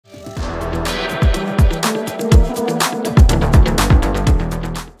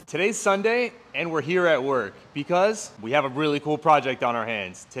Today's Sunday and we're here at work because we have a really cool project on our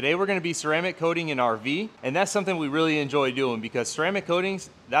hands. Today we're gonna be ceramic coating an RV, and that's something we really enjoy doing because ceramic coatings,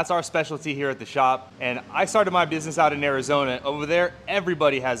 that's our specialty here at the shop. And I started my business out in Arizona. Over there,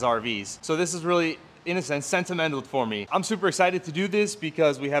 everybody has RVs. So this is really, in a sense, sentimental for me. I'm super excited to do this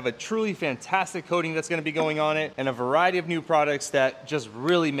because we have a truly fantastic coating that's gonna be going on it and a variety of new products that just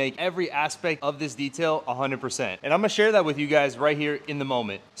really make every aspect of this detail 100%. And I'm gonna share that with you guys right here in the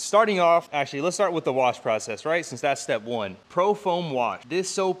moment. Starting off, actually, let's start with the wash process, right? Since that's step one. Pro Foam Wash. This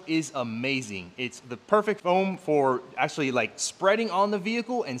soap is amazing. It's the perfect foam for actually like spreading on the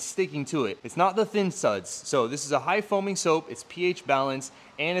vehicle and sticking to it. It's not the thin suds. So this is a high foaming soap, it's pH balanced,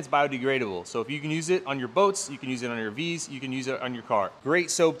 and it's biodegradable. So if you can use it on your boats, you can use it on your V's, you can use it on your car. Great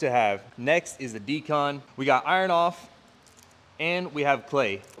soap to have. Next is the decon. We got iron off and we have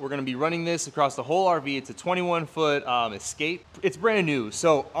clay. We're gonna be running this across the whole RV. It's a 21-foot Escape. It's brand new.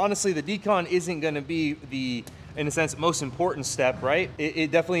 So honestly, the decon isn't gonna be the, in a sense, most important step, right?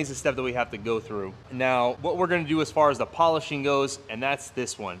 It definitely is a step that we have to go through. Now, what we're gonna do as far as the polishing goes, and that's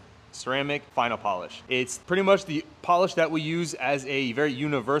this one. Ceramic final polish. It's pretty much the polish that we use as a very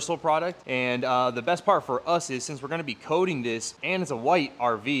universal product, and the best part for us is since we're going to be coating this and it's a white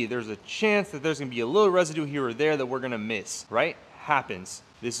RV, there's a chance that there's going to be a little residue here or there that we're going to miss, right? Happens.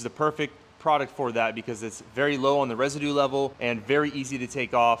 This is the perfect product for that because it's very low on the residue level and very easy to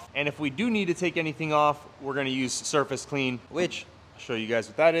take off. And if we do need to take anything off, we're going to use Surface Clean, which I'll show you guys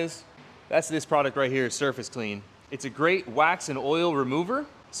what that is. That's this product right here, Surface Clean. It's a great wax and oil remover.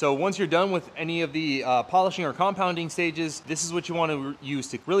 So once you're done with any of the polishing or compounding stages, this is what you want to use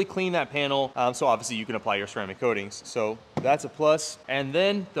to really clean that panel. So obviously you can apply your ceramic coatings. So that's a plus. And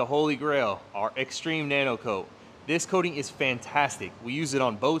then the holy grail, our X-trem Nano coat. This coating is fantastic. We use it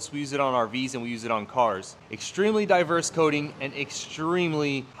on boats, we use it on RVs, and we use it on cars. Extremely diverse coating and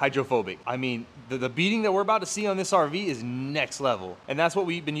extremely hydrophobic. I mean, the beating that we're about to see on this RV is next level. And that's what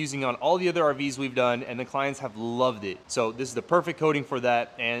we've been using on all the other RVs we've done, and the clients have loved it. So this is the perfect coating for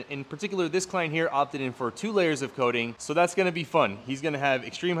that. And in particular, this client here opted in for 2 layers of coating. So that's gonna be fun. He's gonna have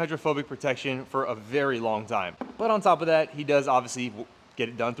extreme hydrophobic protection for a very long time. But on top of that, he does obviously get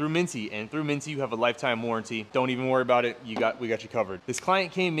it done through Minty, and through Minty you have a lifetime warranty. Don't even worry about it. We got you covered. This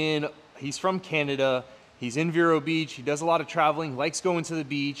client came in, he's from Canada, he's in Vero Beach, he does a lot of traveling, likes going to the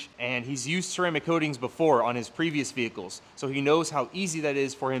beach, and he's used ceramic coatings before on his previous vehicles. So he knows how easy that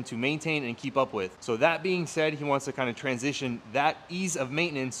is for him to maintain and keep up with. So that being said, he wants to kind of transition that ease of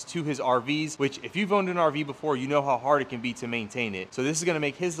maintenance to his RVs, which if you've owned an RV before, you know how hard it can be to maintain it. So this is gonna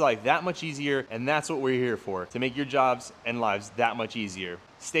make his life that much easier, and that's what we're here for, to make your jobs and lives that much easier.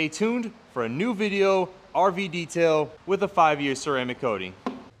 Stay tuned for a new video, RV detail with a 5-year ceramic coating.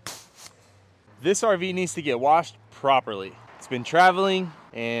 This RV needs to get washed properly. It's been traveling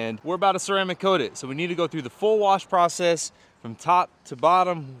and we're about to ceramic coat it. So we need to go through the full wash process from top to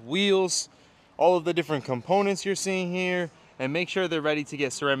bottom, wheels, all of the different components you're seeing here, and make sure they're ready to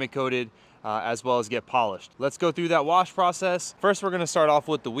get ceramic coated as well as get polished. Let's go through that wash process. First, we're gonna start off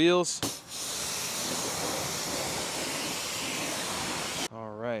with the wheels.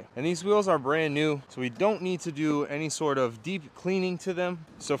 Right. And these wheels are brand new, so we don't need to do any sort of deep cleaning to them.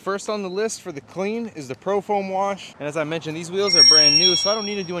 So first on the list for the clean is the Pro Foam Wash. And as I mentioned, these wheels are brand new, so I don't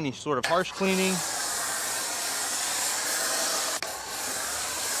need to do any sort of harsh cleaning.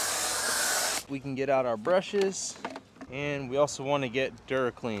 We can get out our brushes, and we also want to get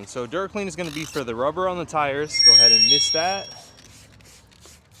Dura Clean. So Dura Clean is going to be for the rubber on the tires. Go ahead and mist that.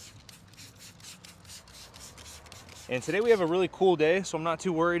 And today we have a really cool day, so I'm not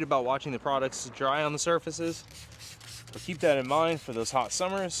too worried about watching the products dry on the surfaces. But keep that in mind for those hot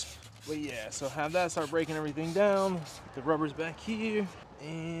summers. But yeah, so have that start breaking everything down. The rubber's back here,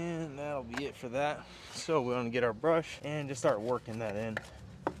 and that'll be it for that. So we're gonna get our brush and just start working that in.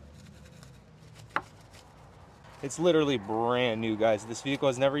 It's literally brand new, guys. This vehicle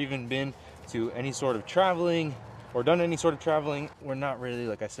has never even been to any sort of traveling or done any sort of traveling. We're not really,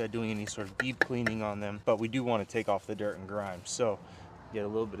 like I said, doing any sort of deep cleaning on them, but we do want to take off the dirt and grime. So get a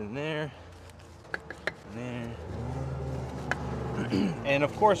little bit in there, and there. And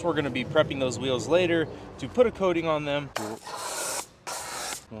of course, we're going to be prepping those wheels later to put a coating on them.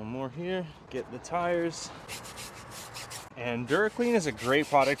 One more here, get the tires. And Dura Clean is a great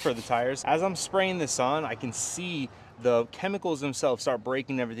product for the tires. As I'm spraying this on, I can see the chemicals themselves start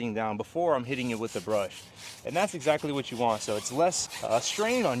breaking everything down before I'm hitting it with the brush. And that's exactly what you want. So it's less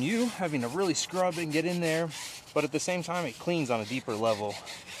strain on you having to really scrub and get in there, but at the same time it cleans on a deeper level.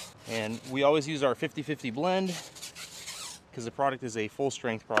 And we always use our 50-50 blend because the product is a full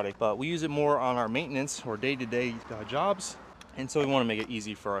strength product, but we use it more on our maintenance or day-to-day jobs. And so we want to make it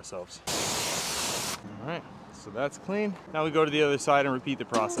easy for ourselves. All right, so that's clean. Now we go to the other side and repeat the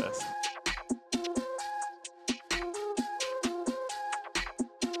process.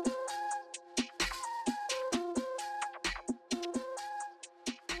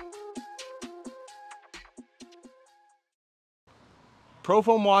 Pro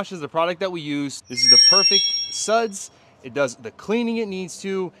Foam Wash is the product that we use. This is the perfect suds. It does the cleaning it needs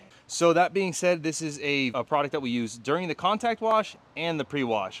to. So that being said, this is a product that we use during the contact wash and the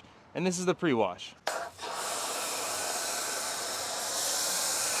pre-wash. And this is the pre-wash.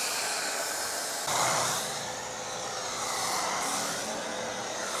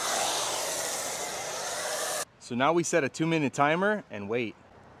 So now we set a 2-minute timer and wait.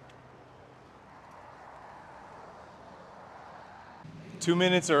 2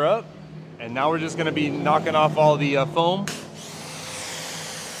 minutes are up, and now we're just gonna be knocking off all the foam.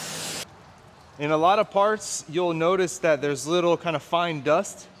 In a lot of parts, you'll notice that there's little kind of fine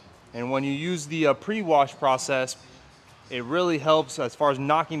dust, and when you use the pre-wash process, it really helps as far as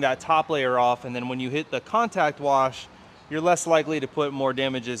knocking that top layer off, and then when you hit the contact wash, you're less likely to put more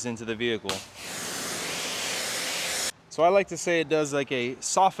damages into the vehicle. So I like to say it does like a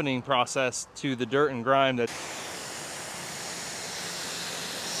softening process to the dirt and grime that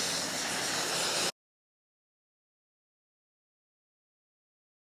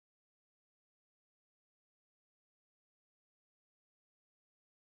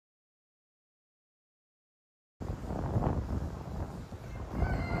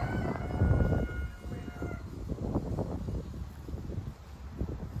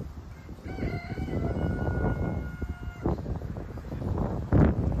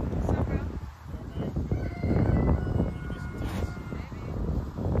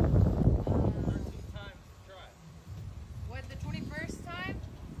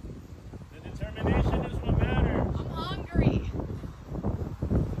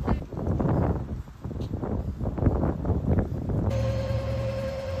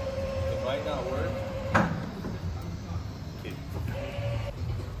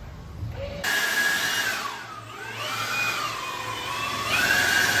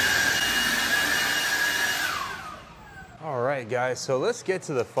guys, so let's get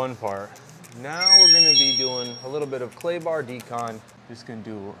to the fun part. Now we're going to be doing a little bit of clay bar decon. Just going to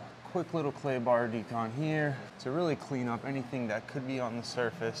do a quick little clay bar decon here to really clean up anything that could be on the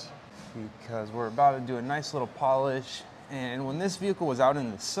surface, because we're about to do a nice little polish. And when this vehicle was out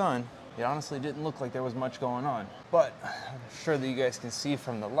in the sun, it honestly didn't look like there was much going on. But I'm sure that you guys can see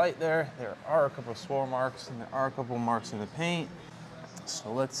from the light there are a couple of swirl marks and there are a couple of marks in the paint.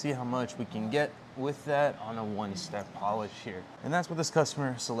 So let's see how much we can get with that on a one-step polish here. And that's what this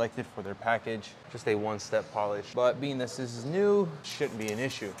customer selected for their package, just a one-step polish. But being this is new, shouldn't be an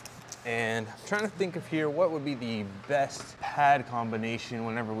issue. And I'm trying to think of here what would be the best pad combination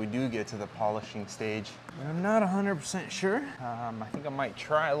whenever we do get to the polishing stage. And I'm not 100% sure. I think I might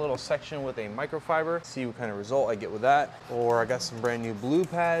try a little section with a microfiber, see what kind of result I get with that. Or I got some brand new blue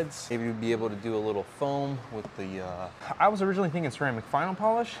pads. Maybe we'd be able to do a little foam with the, I was originally thinking ceramic final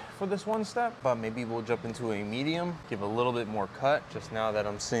polish for this one step, but maybe we'll jump into a medium, give a little bit more cut, just now that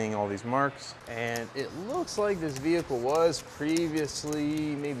I'm seeing all these marks. And it looks like this vehicle was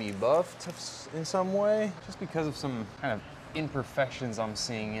previously maybe buffed in some way, just because of some kind of imperfections I'm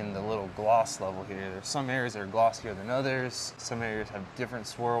seeing in the little gloss level here. There's some areas that are glossier than others. Some areas have different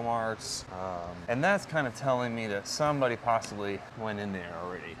swirl marks. And that's kind of telling me that somebody possibly went in there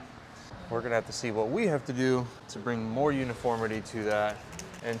already. We're gonna have to see what we have to do to bring more uniformity to that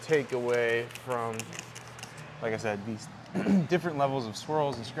and take away from, like I said, these different levels of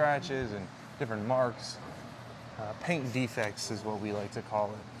swirls and scratches and different marks. Paint defects is what we like to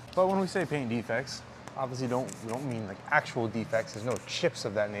call it. But when we say paint defects, obviously we don't mean like actual defects. There's no chips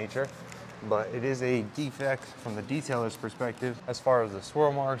of that nature, but it is a defect from the detailer's perspective as far as the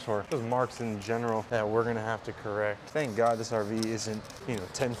swirl marks or those marks in general that we're gonna have to correct. Thank God this RV isn't,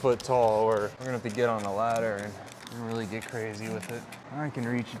 10 foot tall, or we're gonna have to get on a ladder and really get crazy with it. I can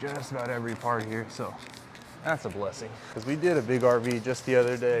reach just about every part here, so that's a blessing. Because we did a big RV just the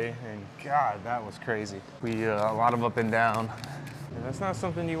other day, and God, that was crazy. We a lot of up and down. And that's not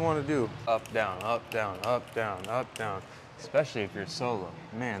something you want to do. Up, down, up, down, up, down, up, down. Especially if you're solo.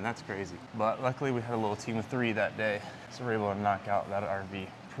 Man, that's crazy. But luckily we had a little team of 3 that day, so we're able to knock out that RV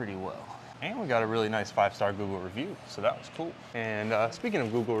pretty well. And we got a really nice 5-star Google review, so that was cool. And speaking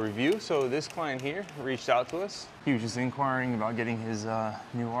of Google review, so this client here reached out to us. He was just inquiring about getting his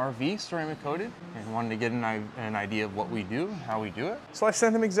new RV ceramic coated and wanted to get an idea of what we do, how we do it. So I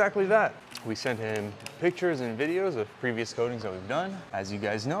sent him exactly that. We sent him pictures and videos of previous coatings that we've done. As you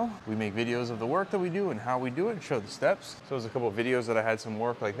guys know, we make videos of the work that we do and how we do it, show the steps. So there's a couple of videos that I had some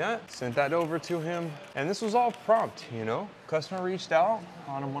work like that. Sent that over to him. And this was all prompt, you know? Customer reached out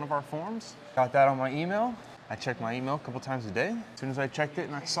on one of our forms. Got that on my email. I checked my email a couple times a day. As soon as I checked it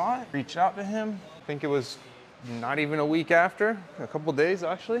and I saw it, reached out to him. I think it was not even a week after, a couple days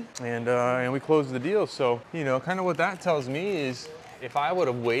actually. And we closed the deal. So, you know, kind of what that tells me is if I would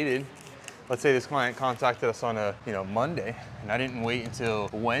have waited, let's say this client contacted us on a, you know, Monday, and I didn't wait until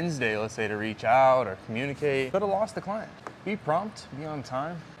Wednesday, let's say, to reach out or communicate, could have lost the client. Be prompt, be on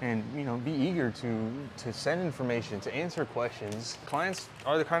time, and, you know, be eager to send information, to answer questions. Clients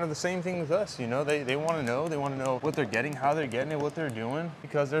are the kind of the same thing with us, you know, they want to know what they're getting, how they're getting it, what they're doing,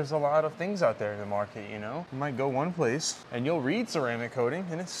 because there's a lot of things out there in the market, you know. You might go one place and you'll read ceramic coating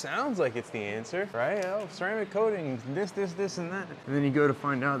and it sounds like it's the answer, right? Oh, ceramic coating, this, and that. And then you go to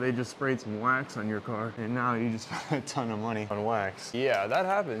find out they just sprayed some wax on your car and now you just spent a ton of money on wax. Yeah, that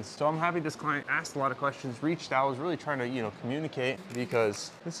happens. So I'm happy this client asked a lot of questions, reached out, was really trying to, you know, communicate,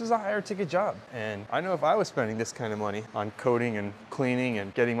 because this is a higher ticket job. And I know if I was spending this kind of money on coating and cleaning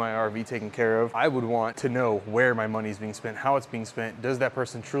and getting my RV taken care of, I would want to know where my money is being spent, how it's being spent. Does that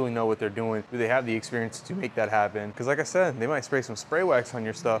person truly know what they're doing? Do they have the experience to make that happen? Because like I said, they might spray some spray wax on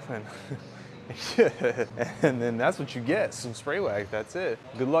your stuff and and then that's what you get, some spray wax, that's it.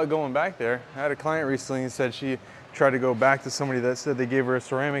 Good luck going back there. I had a client recently and said she tried to go back to somebody that said they gave her a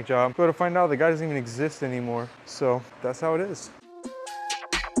ceramic job. Go to find out the guy doesn't even exist anymore. So that's how it is.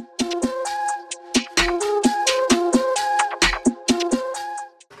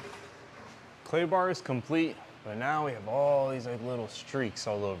 Clay bar is complete, but now we have all these like little streaks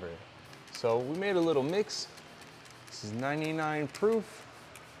all over it. So we made a little mix. This is 99 proof,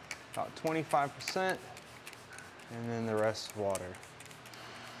 about 25%, and then the rest water.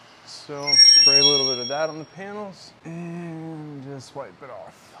 So spray a little bit of that on the panels and just wipe it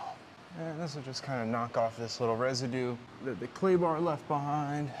off. And this will just kind of knock off this little residue that the clay bar left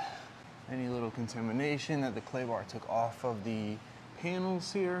behind, any little contamination that the clay bar took off of the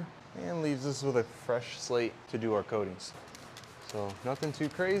panels here, and leaves us with a fresh slate to do our coatings. So nothing too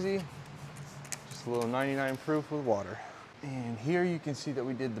crazy, just a little 99 proof with water. And here you can see that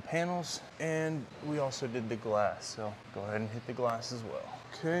we did the panels and we also did the glass. So go ahead and hit the glass as well.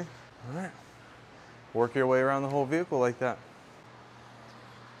 Okay, all right. Work your way around the whole vehicle like that.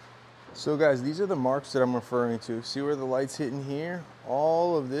 So guys, these are the marks that I'm referring to. See where the light's hitting here?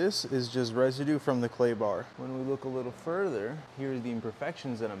 All of this is just residue from the clay bar. When we look a little further, here are the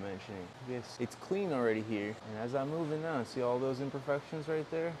imperfections that I'm mentioning. It's clean already here. And as I'm moving down, see all those imperfections right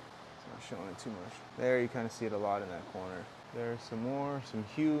there? It's not showing it too much. There you kind of see it a lot in that corner. There's some more, some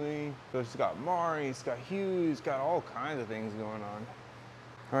hueing. So it's got marring, it's got hue, it's got all kinds of things going on.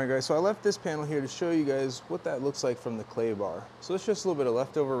 All right guys, so I left this panel here to show you guys what that looks like from the clay bar. So it's just a little bit of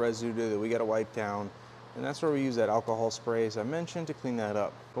leftover residue that we gotta wipe down. And that's where we use that alcohol spray, as I mentioned, to clean that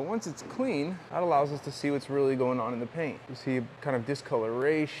up. But once it's clean, that allows us to see what's really going on in the paint. You see kind of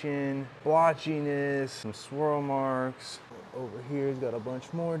discoloration, blotchiness, some swirl marks. Over here, it's got a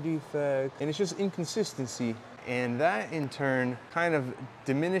bunch more defects. And it's just inconsistency. And that in turn kind of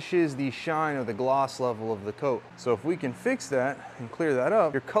diminishes the shine or the gloss level of the coat. So if we can fix that and clear that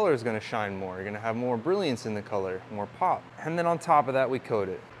up, your color is gonna shine more. You're gonna have more brilliance in the color, more pop. And then on top of that, we coat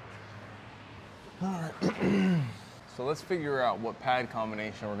it. All right. So let's figure out what pad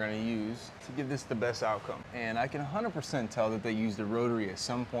combination we're gonna use to give this the best outcome. And I can 100% tell that they used a rotary at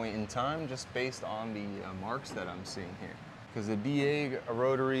some point in time just based on the marks that I'm seeing here. Because the DA, a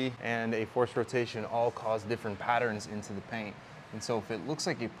rotary, and a forced rotation all cause different patterns into the paint. And so if it looks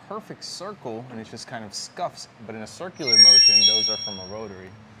like a perfect circle and it just kind of scuffs, but in a circular motion, those are from a rotary.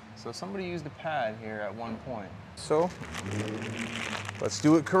 So somebody used a pad here at one point. So let's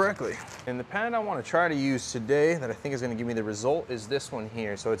do it correctly. And the pad I want to try to use today that I think is going to give me the result is this one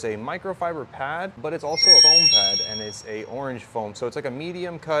here. So it's a microfiber pad, but it's also a foam pad, and it's a orange foam. So it's like a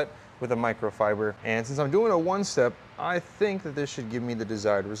medium cut with a microfiber. And since I'm doing a one-step, I think that this should give me the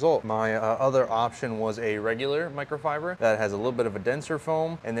desired result. My other option was a regular microfiber that has a little bit of a denser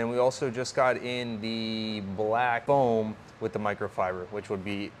foam. And then we also just got in the black foam with the microfiber, which would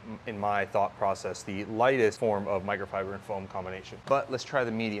be, in my thought process, the lightest form of microfiber and foam combination. But let's try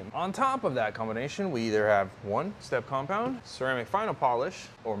the medium. On top of that combination, we either have one-step compound, ceramic final polish,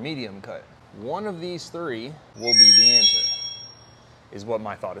 or medium cut. One of these three will be the answer, is what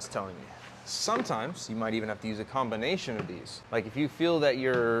my thought is telling me. Sometimes you might even have to use a combination of these. Like if you feel that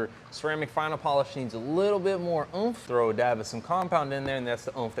your ceramic final polish needs a little bit more oomph, throw a dab of some compound in there, and that's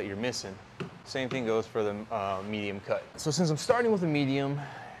the oomph that you're missing. Same thing goes for the medium cut. So since I'm starting with a medium,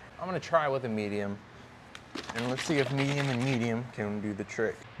 I'm gonna try with a medium. And let's see if medium and medium can do the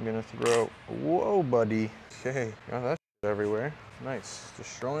trick. I'm gonna throw, whoa, buddy. Okay, got that everywhere. Nice,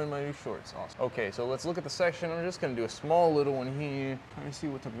 just throwing in my new shorts, awesome. Okay, so let's look at the section. I'm just gonna do a small little one here. Trying to see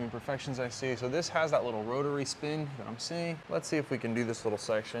what type of imperfections I see. So this has that little rotary spin that I'm seeing. Let's see if we can do this little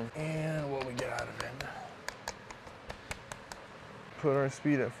section and what we get out of it. Put our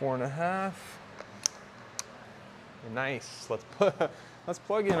speed at 4.5. Nice, let's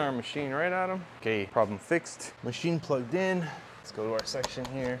plug in our machine, right, Adam? Okay, problem fixed. Machine plugged in. Let's go to our section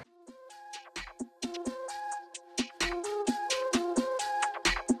here.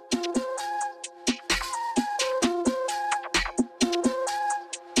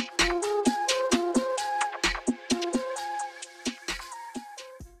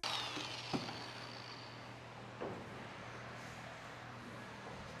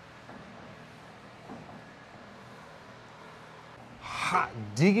 Hot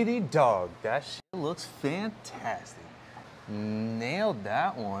diggity dog, that shit looks fantastic. Nailed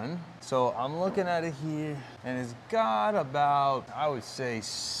that one. So I'm looking at it here and it's got about, I would say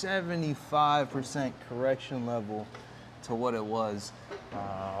 75% correction level to what it was.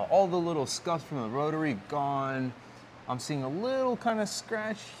 All the little scuffs from the rotary gone. I'm seeing a little kind of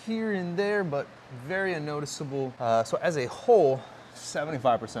scratch here and there, but very unnoticeable. So as a whole,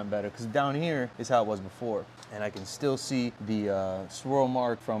 75% better, because down here is how it was before. And I can still see the swirl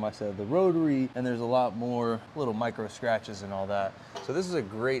mark from, I said, the rotary, and there's a lot more little micro scratches and all that. So this is a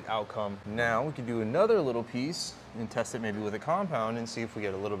great outcome. Now we can do another little piece and test it maybe with a compound and see if we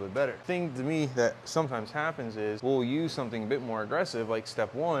get a little bit better. Thing to me that sometimes happens is we'll use something a bit more aggressive like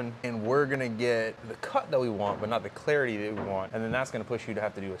step one, and we're gonna get the cut that we want, but not the clarity that we want. And then that's gonna push you to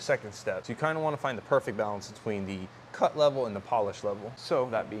have to do a second step. So you kind of want to find the perfect balance between the cut level and the polish level. So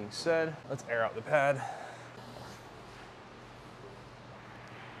that being said, let's air out the pad.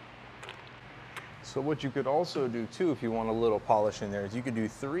 So what you could also do too, if you want a little polish in there, is you could do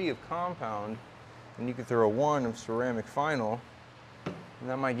 3 of compound and you could throw 1 of ceramic final, and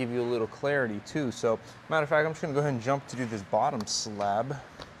that might give you a little clarity too. So matter of fact, I'm just gonna go ahead and jump to do this bottom slab,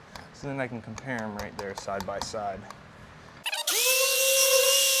 so then I can compare them right there side by side.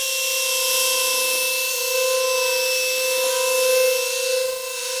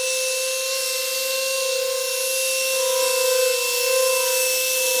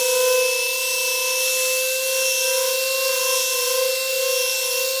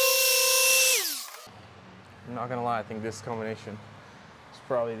 I'm not gonna lie, I think this combination is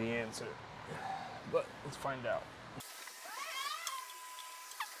probably the answer, but let's find out.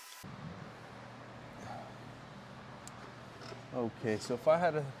 Okay, so if I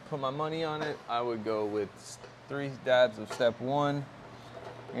had to put my money on it, I would go with 3 dabs of step 1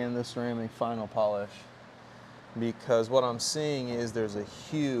 and the ceramic final polish, because what I'm seeing is there's a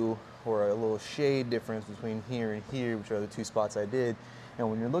hue or a little shade difference between here and here, which are the 2 spots I did. And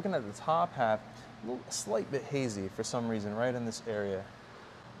when you're looking at the top half, a slight bit hazy for some reason right in this area.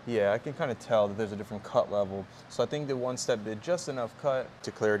 Yeah, I can kind of tell that there's a different cut level. So I think the 1 step did just enough cut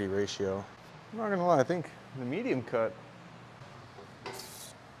to clarity ratio. I'm not gonna lie, I think the medium cut,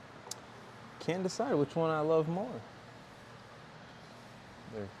 can't decide which one I love more.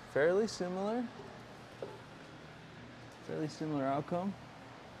 They're fairly similar outcome.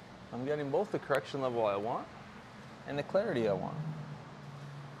 I'm getting both the correction level I want and the clarity I want.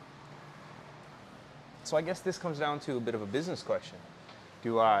 So I guess this comes down to a bit of a business question.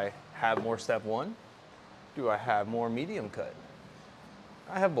 Do I have more step 1? Do I have more medium cut?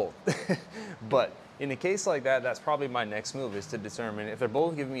 I have both. But in a case like that, that's probably my next move, is to determine if they're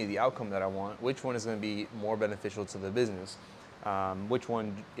both giving me the outcome that I want, which one is going to be more beneficial to the business, which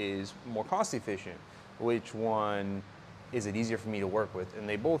one is more cost efficient, which one is it easier for me to work with. And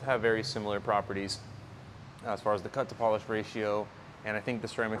they both have very similar properties as far as the cut to polish ratio. And I think the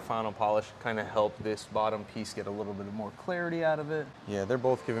ceramic final polish kind of helped this bottom piece get a little bit more clarity out of it. Yeah, they're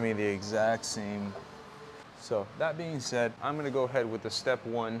both giving me the exact same. So that being said, I'm gonna go ahead with the step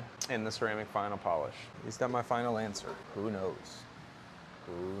 1 and the ceramic final polish. Is that my final answer? Who knows?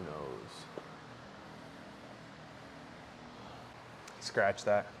 Who knows? Scratch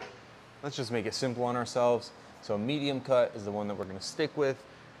that. Let's just make it simple on ourselves. So medium cut is the one that we're gonna stick with.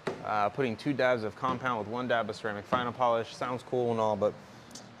 Putting 2 dabs of compound with 1 dab of ceramic final polish sounds cool and all, but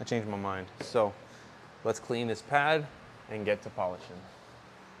I changed my mind. So let's clean this pad and get to polishing.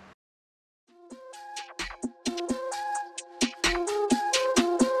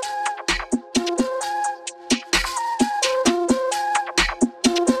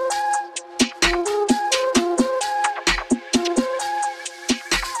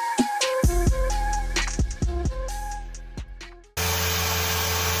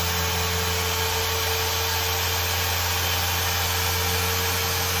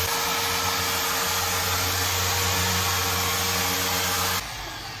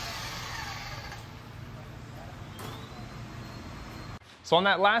 So on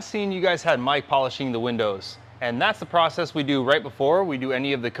that last scene, you guys had Mike polishing the windows. And that's the process we do right before we do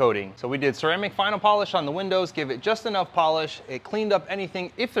any of the coating. So we did ceramic final polish on the windows, give it just enough polish. It cleaned up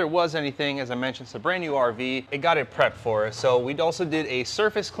anything, if there was anything. As I mentioned, it's a brand new RV. It got it prepped for us. So we also did a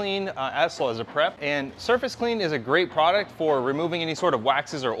surface clean as well as a prep. And surface clean is a great product for removing any sort of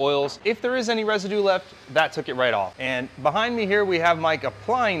waxes or oils. If there is any residue left, that took it right off. And behind me here, we have Mike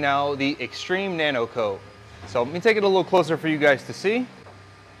applying now the X-trem Nano coat. So let me take it a little closer for you guys to see.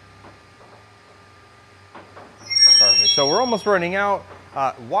 Perfect. So we're almost running out.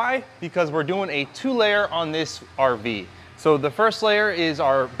 Why? Because we're doing a 2-layer on this RV. So the first layer is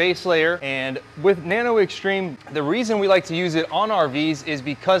our base layer, and with Nano X-trem, the reason we like to use it on RVs is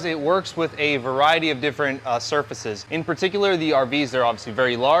because it works with a variety of different surfaces. In particular, the RVs, they're obviously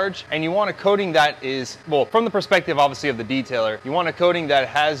very large, and you want a coating that is, well, from the perspective obviously of the detailer, you want a coating that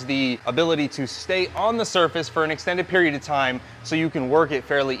has the ability to stay on the surface for an extended period of time so you can work it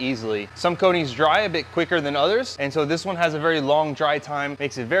fairly easily. Some coatings dry a bit quicker than others, and so this one has a very long dry time,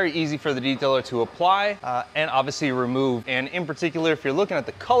 makes it very easy for the detailer to apply and obviously remove. And in particular, if you're looking at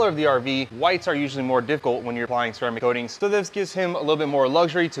the color of the RV, whites are usually more difficult when you're applying ceramic coatings. So this gives him a little bit more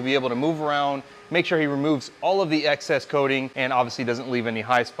luxury to be able to move around, make sure he removes all of the excess coating, and obviously doesn't leave any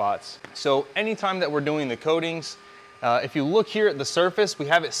high spots. So anytime that we're doing the coatings, if you look here at the surface, we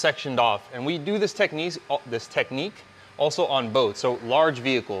have it sectioned off, and we do this technique also on boats, so large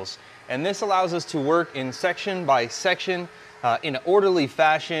vehicles. And this allows us to work in section by section in an orderly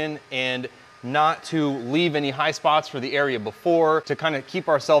fashion, and not to leave any high spots for the area before, to kind of keep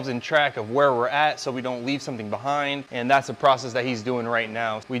ourselves in track of where we're at so we don't leave something behind. And that's a process that he's doing right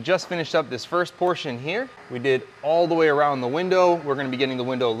now. We just finished up this first portion here. We did all the way around the window. We're gonna be getting the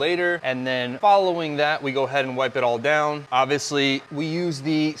window later. And then following that, we go ahead and wipe it all down. Obviously, we use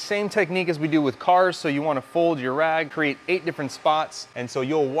the same technique as we do with cars. So you wanna fold your rag, create 8 different spots. And so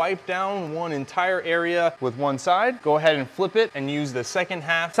you'll wipe down one entire area with one side, go ahead and flip it and use the second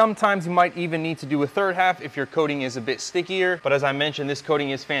half. Sometimes you might even need to do a third half if your coating is a bit stickier. But as I mentioned, this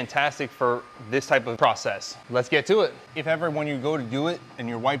coating is fantastic for this type of process. Let's get to it. If ever when you go to do it and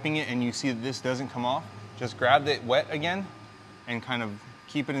you're wiping it and you see that this doesn't come off, just grab it wet again and kind of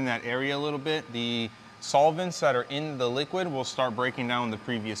keep it in that area a little bit. The solvents that are in the liquid will start breaking down the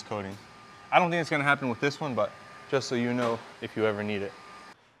previous coating. I don't think it's gonna happen with this one, but just so you know if you ever need it.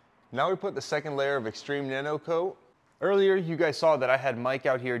 Now we put the second layer of X-trem Nano coat. Earlier, you guys saw that I had Mike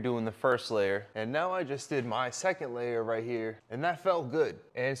out here doing the first layer, and now I just did my second layer right here, and that felt good.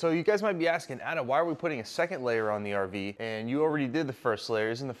 And so you guys might be asking, Adam, why are we putting a second layer on the RV? And you already did the first layer.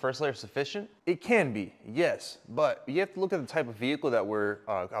 Isn't the first layer sufficient? It can be, yes, but you have to look at the type of vehicle that we're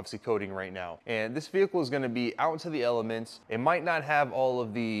obviously coating right now. And this vehicle is gonna be out into the elements. It might not have all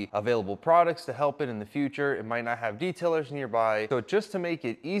of the available products to help it in the future. It might not have detailers nearby. So just to make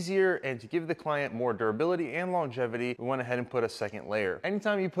it easier and to give the client more durability and longevity, we went ahead and put a second layer.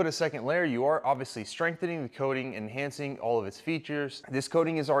 Anytime you put a second layer, you are obviously strengthening the coating, enhancing all of its features. This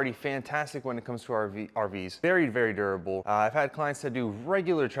coating is already fantastic when it comes to RVs. Very, very durable. I've had clients that do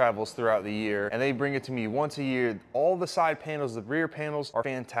regular travels throughout the year, and they bring it to me once a year. All the side panels, the rear panels are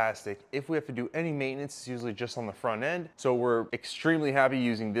fantastic. If we have to do any maintenance, it's usually just on the front end. So we're extremely happy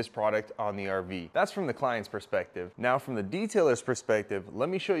using this product on the RV. That's from the client's perspective. Now from the detailer's perspective, let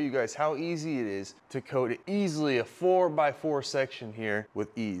me show you guys how easy it is to coat easily a 4x4 section here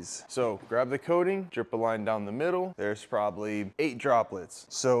with ease. So grab the coating, drip a line down the middle. There's probably 8 droplets.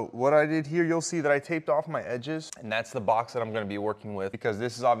 So what I did here, you'll see that I taped off my edges, and that's the box that I'm gonna be working with, because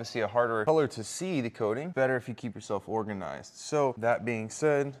this is obviously a harder color to see the coating. Better if you keep yourself organized. So that being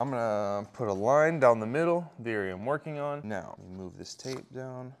said, I'm gonna put a line down the middle, the area I'm working on. Now, move this tape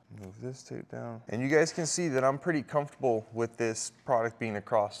down, move this tape down. And you guys can see that I'm pretty comfortable with this product being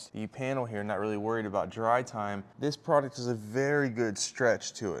across the panel here, not really worried about dry time. This product is a very good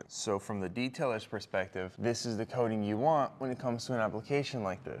stretch to it. So from the detailer's perspective, this is the coating you want when it comes to an application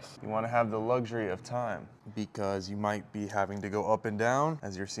like this. You want to have the luxury of time, because you might be having to go up and down,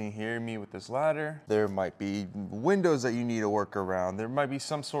 as you're seeing here, me with this ladder. There might be windows that you need to work around. There might be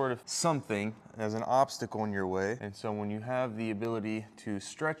some sort of something as an obstacle in your way. And so when you have the ability to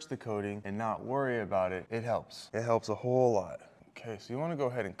stretch the coating and not worry about it, it helps. It helps a whole lot. Okay, so you want to go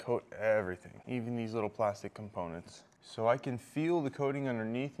ahead and coat everything, even these little plastic components. So I can feel the coating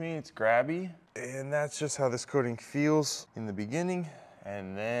underneath me. It's grabby, and that's just how this coating feels in the beginning.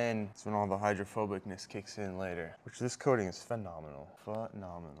 And then it's when all the hydrophobicness kicks in later, which this coating is phenomenal,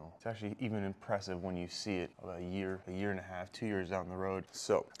 phenomenal. It's actually even impressive when you see it about a year and a half, 2 years down the road.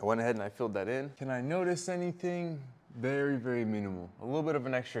 So I went ahead and I filled that in. Can I notice anything? Very, very minimal. A little bit of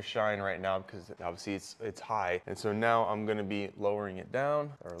an extra shine right now because obviously it's high. And so now I'm gonna be lowering it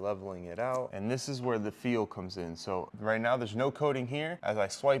down or leveling it out. And this is where the feel comes in. So right now there's no coating here. As I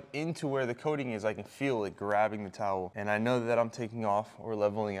swipe into where the coating is, I can feel it grabbing the towel. And I know that I'm taking off or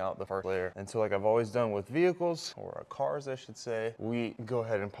leveling out the first layer. And so like I've always done with vehicles, or cars I should say, we go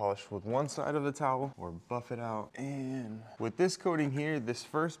ahead and polish with one side of the towel or buff it out. And with this coating here, this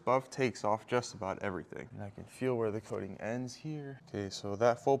first buff takes off just about everything. And I can feel where the coating ends here. Okay, so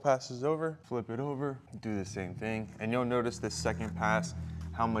that full pass is over, flip it over, do the same thing. And you'll notice this second pass,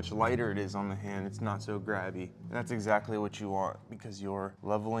 how much lighter it is on the hand. It's not so grabby. And that's exactly what you want because you're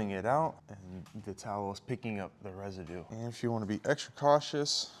leveling it out and the towel is picking up the residue. And if you want to be extra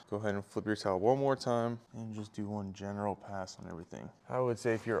cautious, go ahead and flip your towel one more time and just do one general pass on everything. I would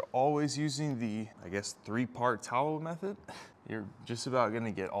say if you're always using the, I guess, 3-part towel method, you're just about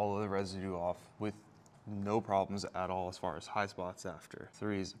gonna get all of the residue off with no problems at all as far as high spots after.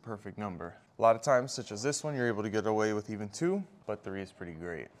 3 is a perfect number. A lot of times, such as this one, you're able to get away with even 2, but 3 is pretty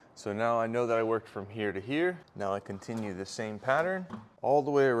great. So now I know that I worked from here to here. Now I continue the same pattern all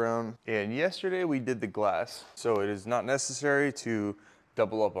the way around. And yesterday we did the glass. So it is not necessary to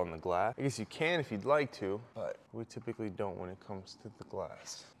double up on the glass. I guess you can if you'd like to, but we typically don't when it comes to the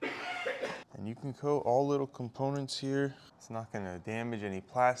glass. And you can coat all little components here. It's not gonna damage any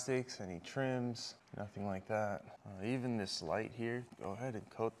plastics, any trims, nothing like that. Even this light here, go ahead and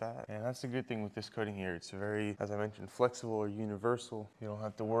coat that. And that's the good thing with this coating here. It's very, as I mentioned, flexible or universal. You don't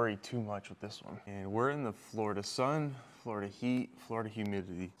have to worry too much with this one. And we're in the Florida sun, Florida heat, Florida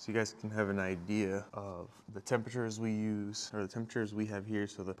humidity. So you guys can have an idea of the temperatures we use or the temperatures we have here.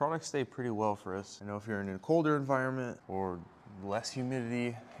 So the products stay pretty well for us. I know if you're in a colder environment or less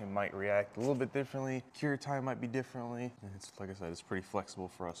humidity, it might react a little bit differently. Cure time might be differently. And it's, like I said, it's pretty flexible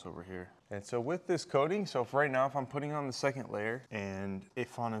for us over here. And so with this coating, so if right now, if I'm putting on the second layer, and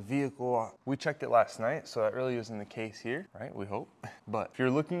if on a vehicle, we checked it last night, so that really isn't the case here, right? We hope. But if you're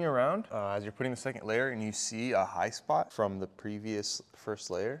looking around, as you're putting the second layer and you see a high spot from the previous first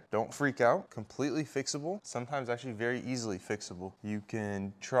layer, don't freak out. Completely fixable. Sometimes actually very easily fixable. You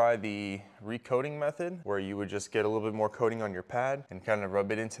can try the recoating method where you would just get a little bit more coating on your pad and kind of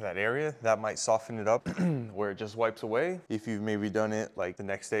rub it into that area. That might soften it up where it just wipes away. If you've maybe done it like the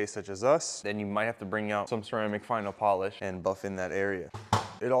next day, such as us, then you might have to bring out some ceramic final polish and buff in that area.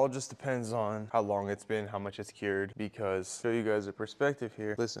 It all just depends on how long it's been, how much it's cured, because to show you guys a perspective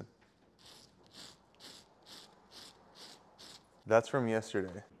here, listen. That's from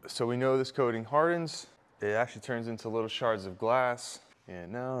yesterday. So we know this coating hardens. It actually turns into little shards of glass.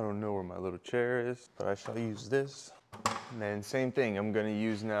 And now I don't know where my little chair is, but I shall use this. And then same thing, I'm gonna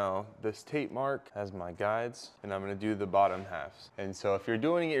use now this tape mark as my guides, and I'm gonna do the bottom halves. And so if you're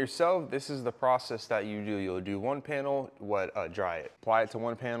doing it yourself, this is the process that you do. You'll do one panel, dry it. Apply it to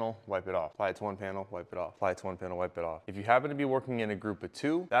one panel, wipe it off. Apply it to one panel, wipe it off. Apply it to one panel, wipe it off. If you happen to be working in a group of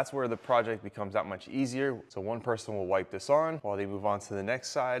 2, that's where the project becomes that much easier. So one person will wipe this on while they move on to the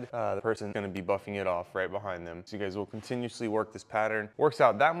next side. The person's gonna be buffing it off right behind them. So you guys will continuously work this pattern. Works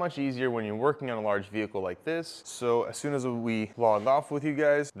out that much easier when you're working on a large vehicle like this. So as soon as we log off with you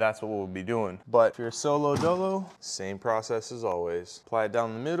guys, that's what we'll be doing. But if you're solo dolo, same process as always. Apply it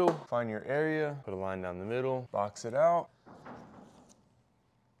down the middle, find your area, put a line down the middle, box it out.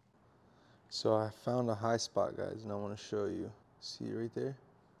 So I found a high spot, guys, and I want to show you. See it right there?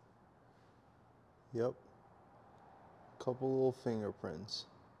 Yep. Couple little fingerprints.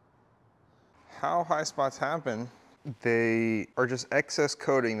 How high spots happen, they are just excess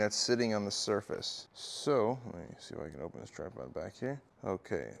coating that's sitting on the surface. So, let me see if I can open this tripod back here.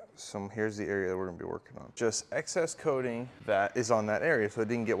 Okay, so here's the area that we're gonna be working on. Just excess coating that is on that area, so it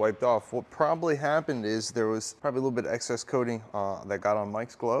didn't get wiped off. What probably happened is there was probably a little bit of excess coating that got on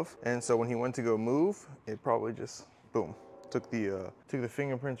Mike's glove. And so when he went to go move, it probably just, boom, took the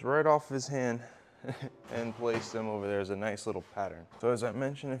fingerprints right off his hand and place them over there as a nice little pattern. So as I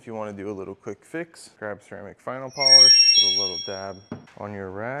mentioned, if you want to do a little quick fix, grab ceramic final polish, put a little dab on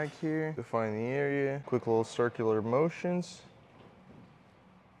your rag here, define the area, quick little circular motions.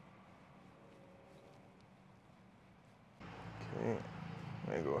 Okay,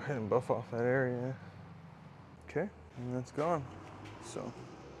 I'm gonna go ahead and buff off that area. Okay, and that's gone. So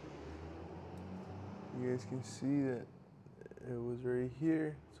you guys can see that it was right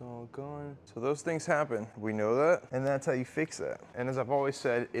here. It's all gone. So those things happen, we know that, and that's how you fix that. And as I've always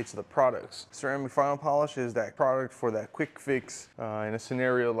said, it's the products. Ceramic final polish is that product for that quick fix in a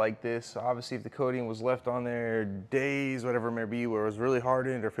scenario like this. Obviously, if the coating was left on there days, whatever it may be, where it was really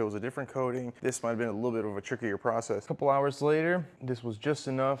hardened, or if it was a different coating, this might have been a little bit of a trickier process. A couple hours later, this was just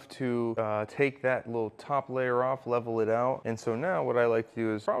enough to take that little top layer off, level it out. And so now what I like to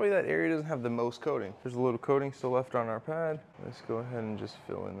do is, probably that area doesn't have the most coating. There's a little coating still left on our pad. Let's go ahead and just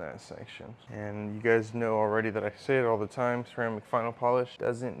fill in that section. And you guys know already that I say it all the time, ceramic final polish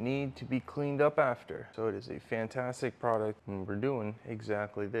doesn't need to be cleaned up after. So it is a fantastic product, and we're doing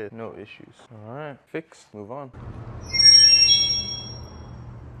exactly this, no issues. All right, fixed, move on.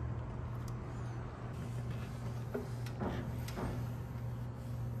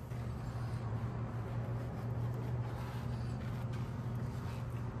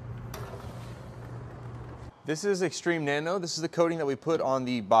 This is X-trem Nano. This is the coating that we put on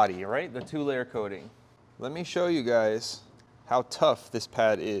the body, right? The 2-layer coating. Let me show you guys how tough this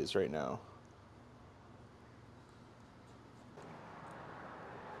pad is right now.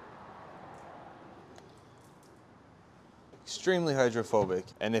 Extremely hydrophobic.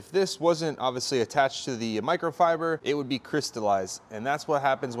 And if this wasn't obviously attached to the microfiber, it would be crystallized. And that's what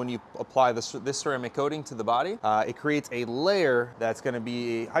happens when you apply this ceramic coating to the body. It creates a layer that's gonna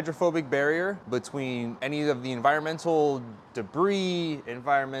be a hydrophobic barrier between any of the environmental debris,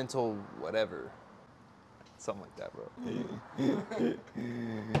 environmental whatever. Something like that, bro.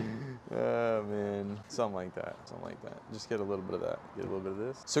 Oh man, something like that, something like that. Just get a little bit of that, get a little bit of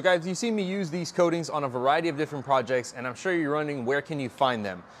this. So guys, you've seen me use these coatings on a variety of different projects, and I'm sure you're wondering, where can you find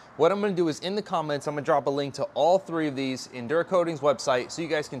them? What I'm gonna do is, in the comments, I'm gonna drop a link to all 3 of these in Dura Coating's website, so you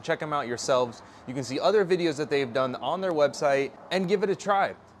guys can check them out yourselves. You can see other videos that they've done on their website, and give it a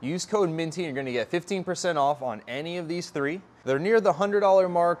try. Use code MINTY, you're gonna get 15% off on any of these 3. They're near the $100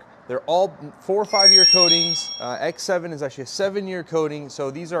 mark. They're all 4 or 5-year coatings. X7 is actually a 7-year coating. So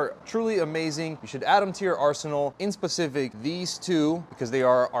these are truly amazing. You should add them to your arsenal. In specific, these 2, because they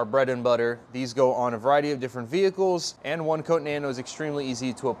are our bread and butter. These go on a variety of different vehicles, and 1-coat Nano is extremely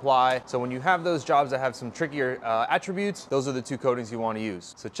easy to apply. So when you have those jobs that have some trickier attributes, those are the 2 coatings you want to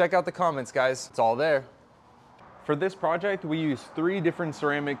use. So check out the comments, guys. It's all there. For this project, we used 3 different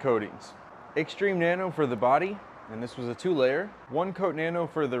ceramic coatings. X-trem Nano for the body, and this was a 2-layer. 1-coat Nano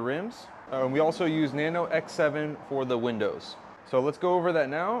for the rims. We also used Nano X7 for the windows. So let's go over that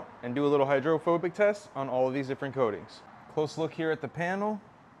now and do a little hydrophobic test on all of these different coatings. Close look here at the panel.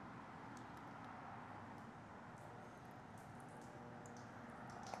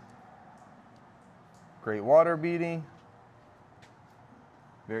 Great water beading.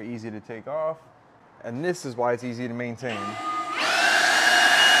 Very easy to take off. And this is why it's easy to maintain.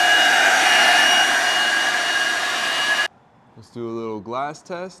 Let's do a little glass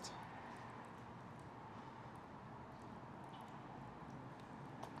test.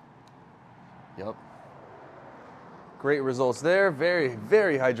 Yep. Great results there. Very,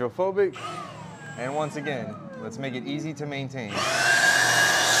 very hydrophobic. And once again, let's make it easy to maintain.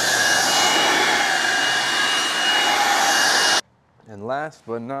 And last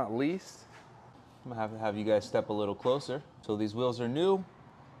but not least, I'm gonna have to have you guys step a little closer. So these wheels are new.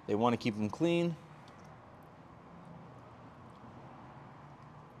 They want to keep them clean.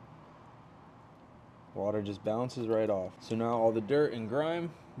 Water just bounces right off. So now all the dirt and grime,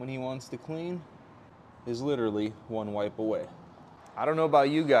 when he wants to clean, is literally 1 wipe away. I don't know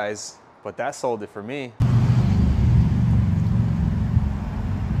about you guys, but that sold it for me.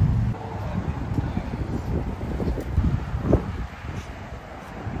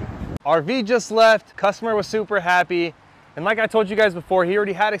 RV just left, customer was super happy. And like I told you guys before, he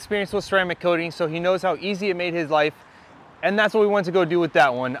already had experience with ceramic coating, so he knows how easy it made his life. And that's what we wanted to go do with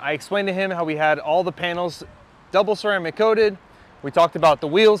that one. I explained to him how we had all the panels double ceramic coated. We talked about the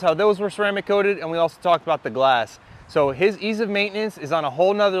wheels, how those were ceramic coated, and we also talked about the glass. So his ease of maintenance is on a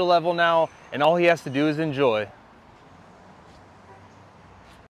whole nother level now, and all he has to do is enjoy.